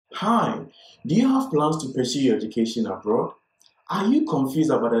Hi, do you have plans to pursue your education abroad? Are you confused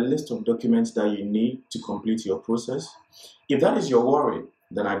about the list of documents that you need to complete your process? If that is your worry,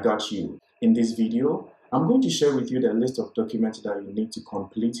 then I got you. In this video, I'm going to share with you the list of documents that you need to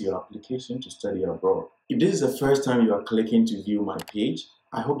complete your application to study abroad. If this is the first time you are clicking to view my page,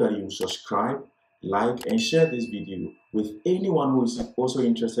 I hope that you will subscribe, like, and share this video with anyone who is also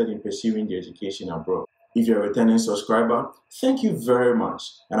interested in pursuing the education abroad. If you're a returning subscriber, thank you very much,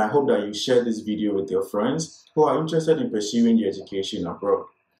 and I hope that you share this video with your friends who are interested in pursuing the education abroad.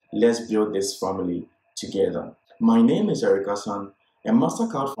 Let's build this family together. My name is Assan, a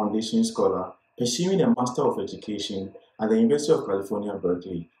Mastercard Foundation scholar pursuing a Master of Education at the University of California,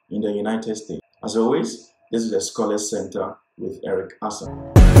 Berkeley in the United States. As always, this is the Scholars Center with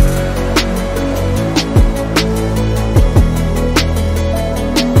Assan.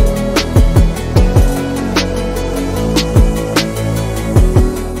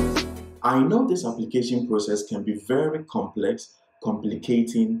 I know this application process can be very complex,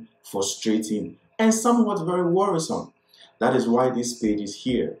 complicating, frustrating, and somewhat very worrisome. That is why this page is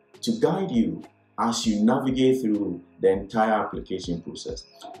here to guide you as you navigate through the entire application process.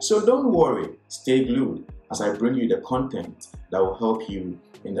 So don't worry, stay glued as I bring you the content that will help you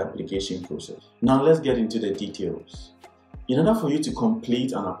in the application process. Now let's get into the details. In order for you to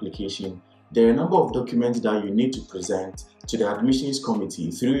complete an application, there are a number of documents that you need to present to the admissions committee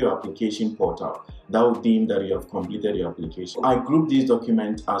through your application portal that will deem that you have completed your application. I group these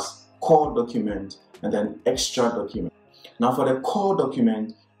documents as core document and then extra document. Now for the core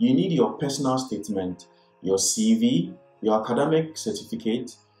document, you need your personal statement, your CV, your academic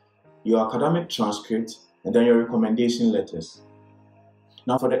certificate, your academic transcript, and then your recommendation letters.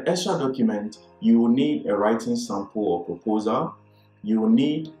 Now for the extra document, you will need a writing sample or proposal. You will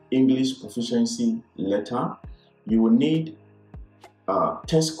need English proficiency letter. You will need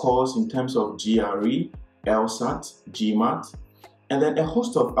test scores in terms of GRE, LSAT, GMAT, and then a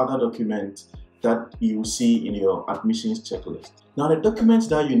host of other documents that you will see in your admissions checklist. Now the documents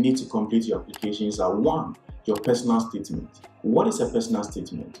that you need to complete your applications are: 1. Your personal statement. What is a personal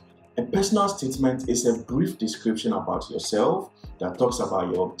statement? A personal statement is a brief description about yourself that talks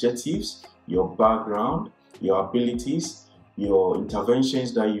about your objectives, your background, your abilities, your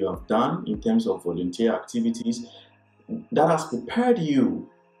interventions that you have done in terms of volunteer activities that has prepared you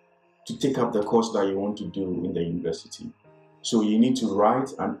to take up the course that you want to do in the university. So you need to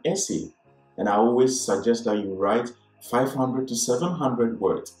write an essay, and I always suggest that you write 500 to 700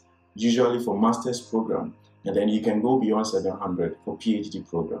 words, usually for master's program, and then you can go beyond 700 for PhD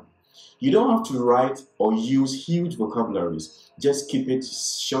program. You don't have to write or use huge vocabularies, just keep it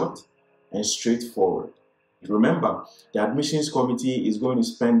short and straightforward. Remember, the admissions committee is going to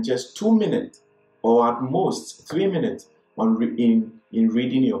spend just 2 minutes or at most 3 minutes in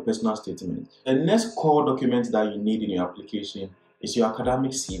reading your personal statement. The next core document that you need in your application is your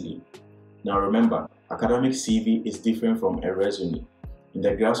academic CV. Now remember, academic CV is different from a resume. In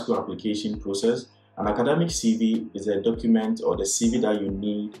the grad school application process, an academic CV is a document or the CV that you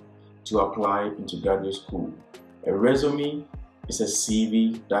need to apply into graduate school. A resume is a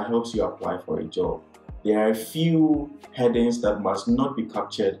CV that helps you apply for a job. There are a few headings that must not be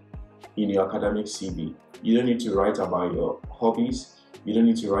captured in your academic CV. You don't need to write about your hobbies. You don't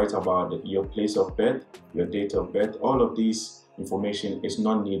need to write about your place of birth, your date of birth. All of this information is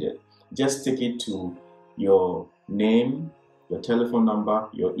not needed. Just stick it to your name, your telephone number,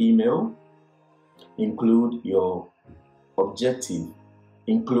 your email. Include your objective.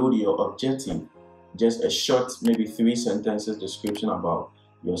 Just a short, maybe 3 sentences description about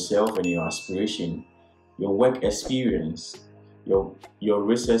yourself and your aspiration, your work experience, your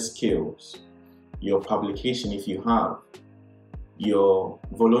research skills, your publication if you have, your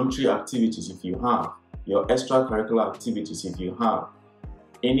voluntary activities if you have, your extracurricular activities if you have,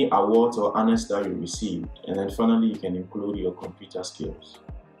 any awards or honors that you received, and then finally you can include your computer skills.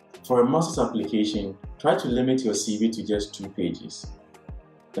 For a master's application, try to limit your CV to just 2 pages.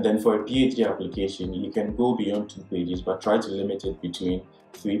 And then for a PhD application, you can go beyond 2 pages, but try to limit it between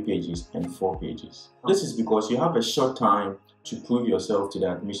 3 pages and 4 pages. This is because you have a short time to prove yourself to the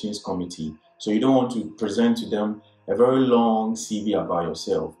admissions committee, so you don't want to present to them a very long CV about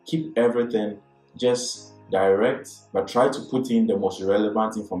yourself. Keep everything just direct, but try to put in the most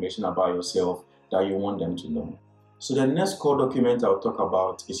relevant information about yourself that you want them to know. So the next core document I'll talk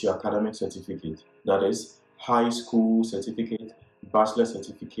about is your academic certificate. That is high school certificate, bachelor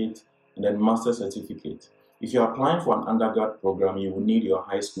certificate, and then master certificate. If you're applying for an undergrad program, you will need your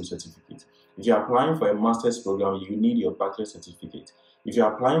high school certificate. If you're applying for a master's program, you need your bachelor certificate. If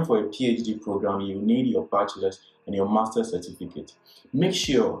you're applying for a PhD program, you need your bachelor's and your master's certificate. Make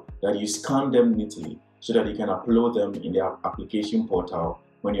sure that you scan them neatly so that you can upload them in the application portal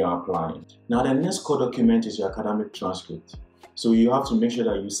when you're applying. Now, the next core document is your academic transcript. So you have to make sure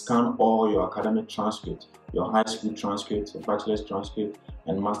that you scan all your academic transcript, your high school transcript, your bachelor's transcript,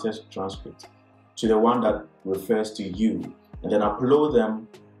 and master's transcript, to the one that refers to you, and then upload them,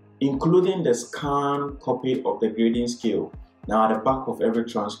 including the scanned copy of the grading scale. Now, at the back of every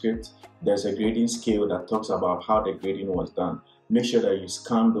transcript, there's a grading scale that talks about how the grading was done. Make sure that you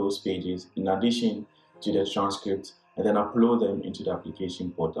scan those pages in addition to the transcript, and then upload them into the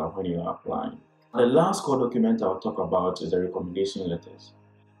application portal when you are applying. The last core document I'll talk about is the recommendation letters.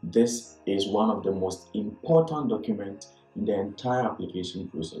 This is one of the most important documents in the entire application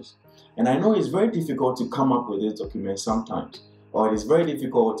process. And I know it's very difficult to come up with this document sometimes, or it is very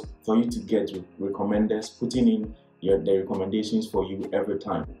difficult for you to get recommenders putting in the recommendations for you every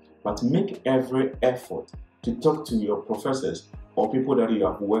time. But make every effort to talk to your professors or people that you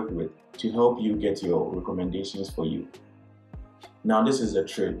have worked with to help you get your recommendations for you. Now, this is the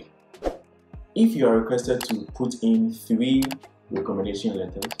trick. If you are requested to put in 3 recommendation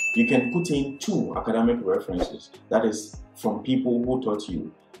letters, you can put in 2 academic references, that is from people who taught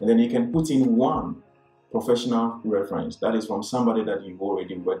you, and then you can put in 1 professional reference, that is from somebody that you've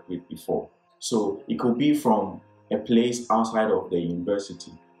already worked with before. So it could be from a place outside of the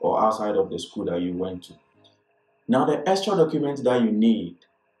university or outside of the school that you went to. Now, the extra document that you need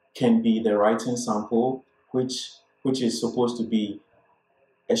can be the writing sample, which is supposed to be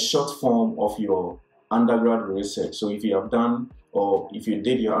a short form of your undergrad research. So if you have done, or if you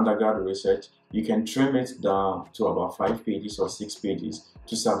did your undergrad research, you can trim it down to about 5 pages or 6 pages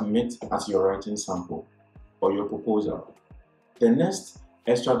to submit as your writing sample or your proposal. The next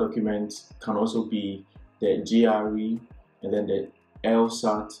extra document can also be the GRE and then the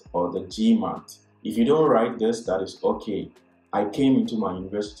LSAT or the GMAT. If you don't write this, that is okay. I came into my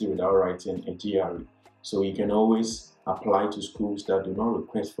university without writing a GRE. So you can always apply to schools that do not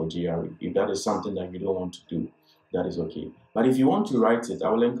request for GRE. If that is something that you don't want to do, that is okay. But if you want to write it, I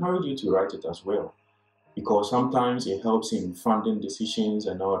will encourage you to write it as well, because sometimes it helps in funding decisions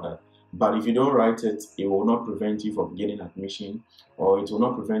and all that. But if you don't write it, it will not prevent you from getting admission, or it will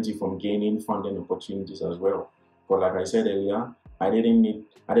not prevent you from gaining funding opportunities as well. But like I said earlier, I didn't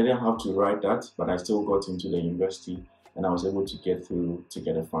have to write that, but I still got into the university and I was able to get through to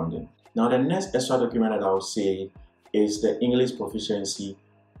get the funding. Now, the next extra document that I will say is the English proficiency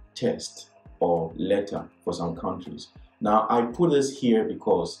test or letter for some countries. Now, I put this here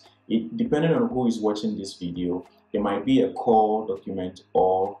because depending on who is watching this video, it might be a core document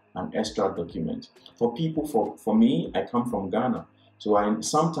or an extra document. For people, for me, I come from Ghana. So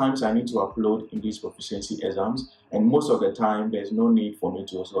sometimes I need to upload English proficiency exams, and most of the time there's no need for me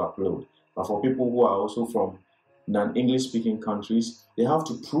to also upload. But for people who are also from non-English speaking countries, they have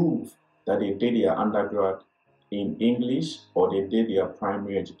to prove that they did their undergrad in English, or they did their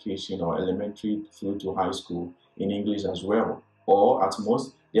primary education or elementary through to high school in English as well. Or at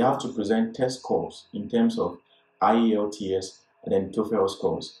most, they have to present test scores in terms of IELTS and then TOEFL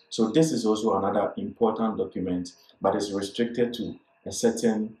scores. So this is also another important document, but it's restricted to a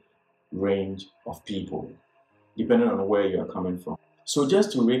certain range of people, depending on where you are coming from. So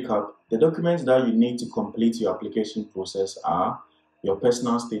just to recap, the documents that you need to complete your application process are your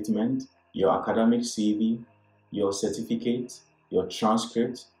personal statement, your academic CV, your certificate, your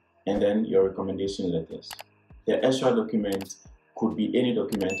transcript, and then your recommendation letters. The extra document could be any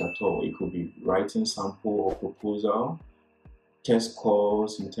document at all. It could be writing sample or proposal, test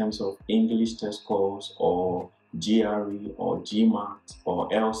scores in terms of English test scores, or GRE or GMAT or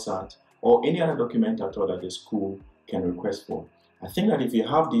LSAT, or any other document at all that the school can request for. I think that if you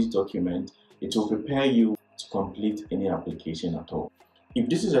have this document, it will prepare you to complete any application at all. If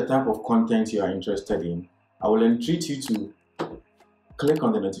this is the type of content you are interested in, I will entreat you to click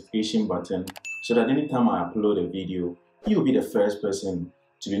on the notification button so that anytime I upload a video, you will be the first person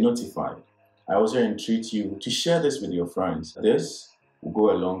to be notified. I also entreat you to share this with your friends. This will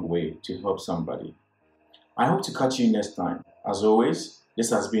go a long way to help somebody. I hope to catch you next time. As always, this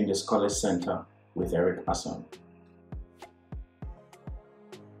has been the Scholars Center with Eric Assan.